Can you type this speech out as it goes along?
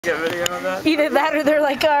Get video of that? Either that or they're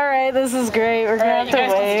like, alright, this is great, we're gonna have to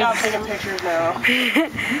wait. Stop taking pictures now. A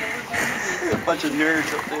bunch of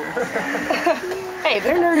nerds up there. Hey,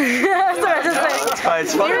 they're nerds. That's what I just said. That's fine,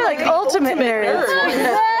 it's fun. You're like ultimate nerds.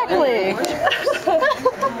 Exactly.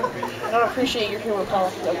 I don't appreciate your humor,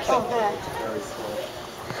 Paul. Okay.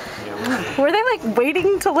 Were they like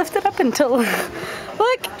waiting to lift it up until, look,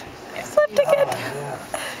 it's lifting it.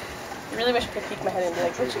 I really wish I could peek my head in and be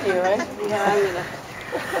like, what you doing? Yeah, I'm gonna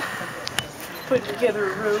put together a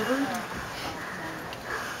rover.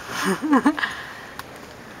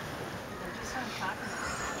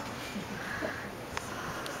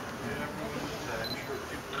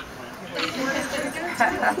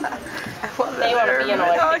 They want to be in a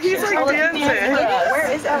Oh, he's like dancing.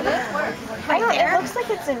 Where is it? I don't, it looks like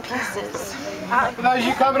it's in pieces. For those of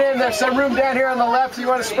you coming in, there's some room down here on the left, so you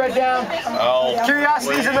want to spread down. Oh.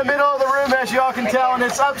 Curiosity's in the middle of the room, as you all can tell, and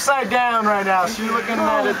it's upside down right now, so you're looking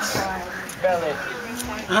at its belly.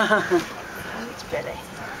 It's pretty.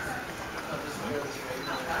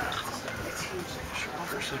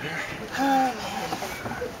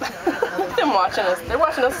 They're watching us. They're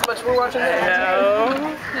watching us as much as we're watching them. No.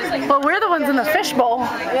 Well, we're the ones in the fishbowl.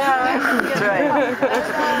 Yeah. That's right. I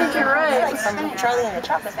think you're right. Like from Charlie and the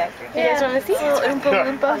Chocolate Factory. You guys want to see?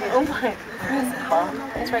 Oompa-loompa.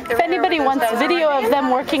 If anybody wants video of them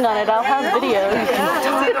working on it, I'll have video.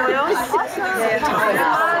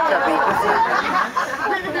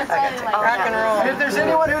 If there's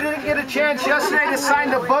anyone who didn't get a chance yesterday to sign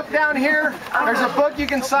the book down here, there's a book you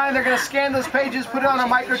can sign. They're going to scan those pages, put it on a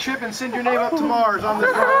microchip, and send your name up to Mars on the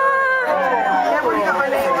front.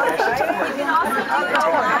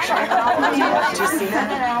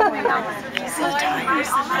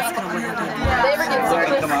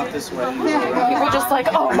 Come out this way. People just like,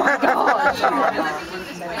 oh my gosh.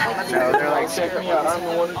 No, they're like, check me out. I'm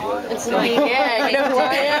the one who did it. It's like, yeah, you know who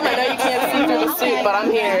I am? I know you can't see through the suit, but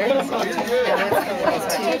I'm here.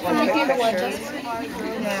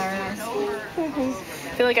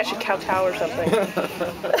 I feel like I should kowtow or something.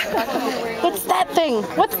 What's that thing?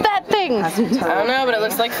 What's that thing? I don't know, but it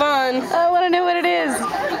looks like fun. I want to know what it is.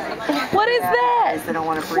 What is that?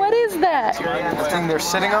 What is that? The thing they're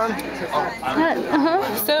sitting on?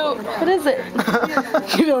 So, What is it?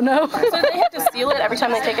 You don't know? so they have to seal it every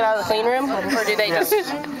time they take it out of the clean room? Or do they just...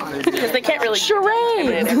 Because they can't really...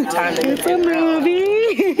 Charade! Every time they It's a movie.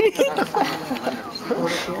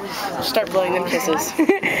 start blowing them kisses.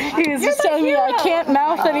 He was just telling me I can't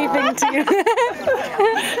mouth anything to you.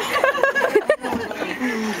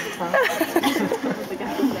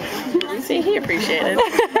 See, he appreciated.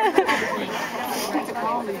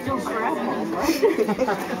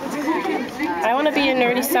 I want to be a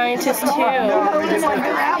nerdy scientist too.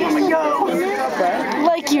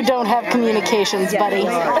 Like you don't have communications, buddy.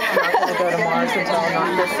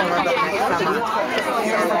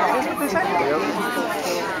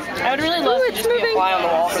 I would really love to just be a fly on the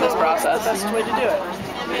wall for this process. That's the way to do it.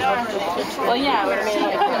 Well, yeah, but I mean,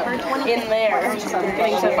 like, in there,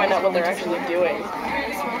 getting to find out what they're actually doing.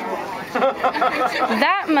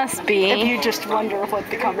 That must be. If you just wonder what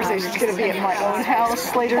the conversation's going to be at my own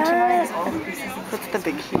house later tonight. That's the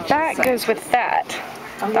big huge. That goes with that.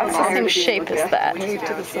 That's the same shape as that.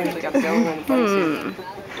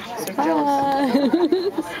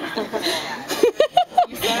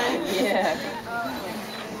 Yeah.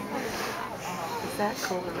 That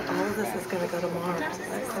cool. All of this is going to go to Mars.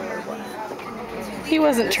 He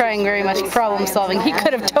wasn't trying very much problem solving. He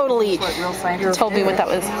could have totally told me what that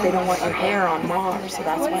was. They don't want your hair on Mars, so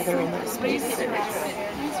that's why they're in those spacesuits.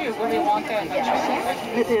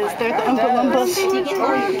 It is. They're the Oompa-loompas.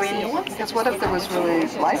 Because what if there was really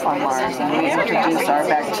life on Mars and we introduce our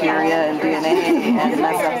bacteria and DNA and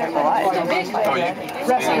mess up the life?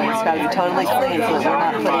 So it's got to be totally clean so that we're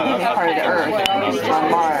not putting any part of the Earth on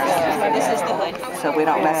Mars. So we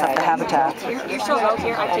don't mess up the habitat. You're still out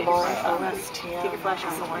here. Take your flash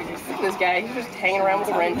on. This guy, he's just hanging around with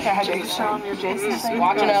a wrench. Just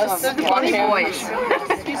watching us. Watching boys.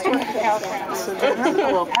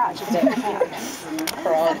 Patch. Is this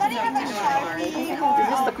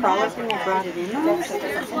the crawler thing you brought it in?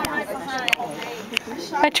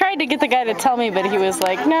 I tried to get the guy to tell me, but he was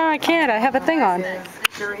like, no, I can't. I have a thing on.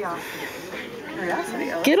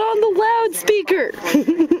 Get on the loudspeaker.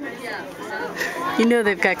 You know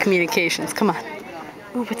they've got communications. Come on.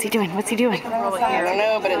 Ooh, what's he doing? What's he doing? I don't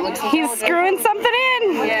know, but it looks like He's screwing something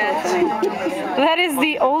in. Yes. That is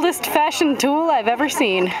the oldest fashioned tool I've ever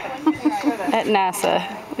seen at NASA.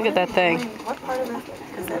 Look at that thing. What part of it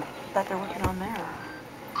is it that they're working on there?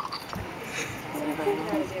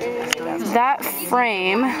 That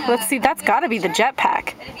frame, let's see, that's got to be the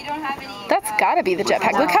jetpack. That's got to be the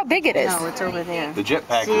jetpack. Look how big it is. No, it's over there. The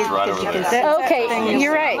jetpack is right over there. Okay,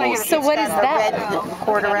 you're right. So what is that?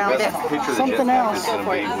 Cord around it. Something else. That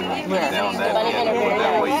way you don't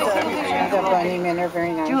have anything in it. The bunny men are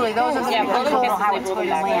very nice. Julie, those are the people who know how it's going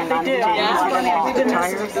to land on the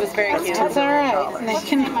It was very cute. That's all right. And they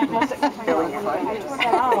can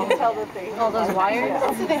all those wires.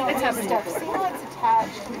 It's have stuff. See how it's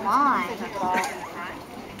attached? Mine.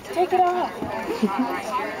 take it off.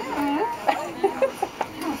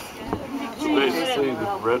 So basically,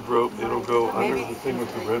 the red rope, it'll go under the thing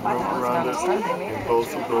with the red rope around it, and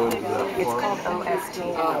both will go into that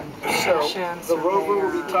form. So the rover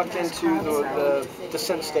will be tucked into the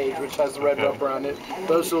descent stage, which has the red rope around it.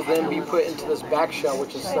 Those will then be put into this back shell,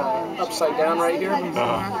 which is upside down right here.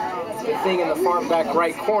 The thing in the far back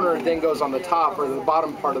right corner then goes on the top, or the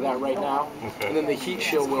bottom part of that right now. And then the heat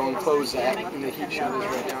shield will enclose that, and the heat shield is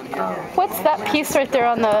right down here. What's that piece right there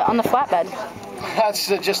on the flatbed? That's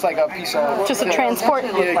just like a piece of... Just a transport.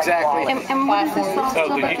 Yeah, exactly. And what is this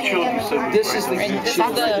Oh, the heat shield, you said. This is the heat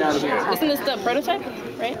shield right down here. Isn't this the prototype,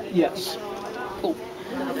 right? Yes. Cool.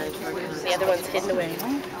 The other one's hidden away.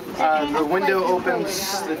 The window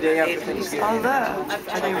opens the day after Thanksgiving. Oh, look.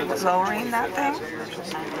 Are they lowering that thing?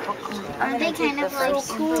 They kind of like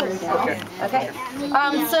cool. Okay. Okay.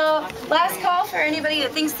 So last call for anybody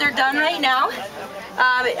that thinks they're done right now.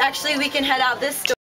 Actually, we can head out this door.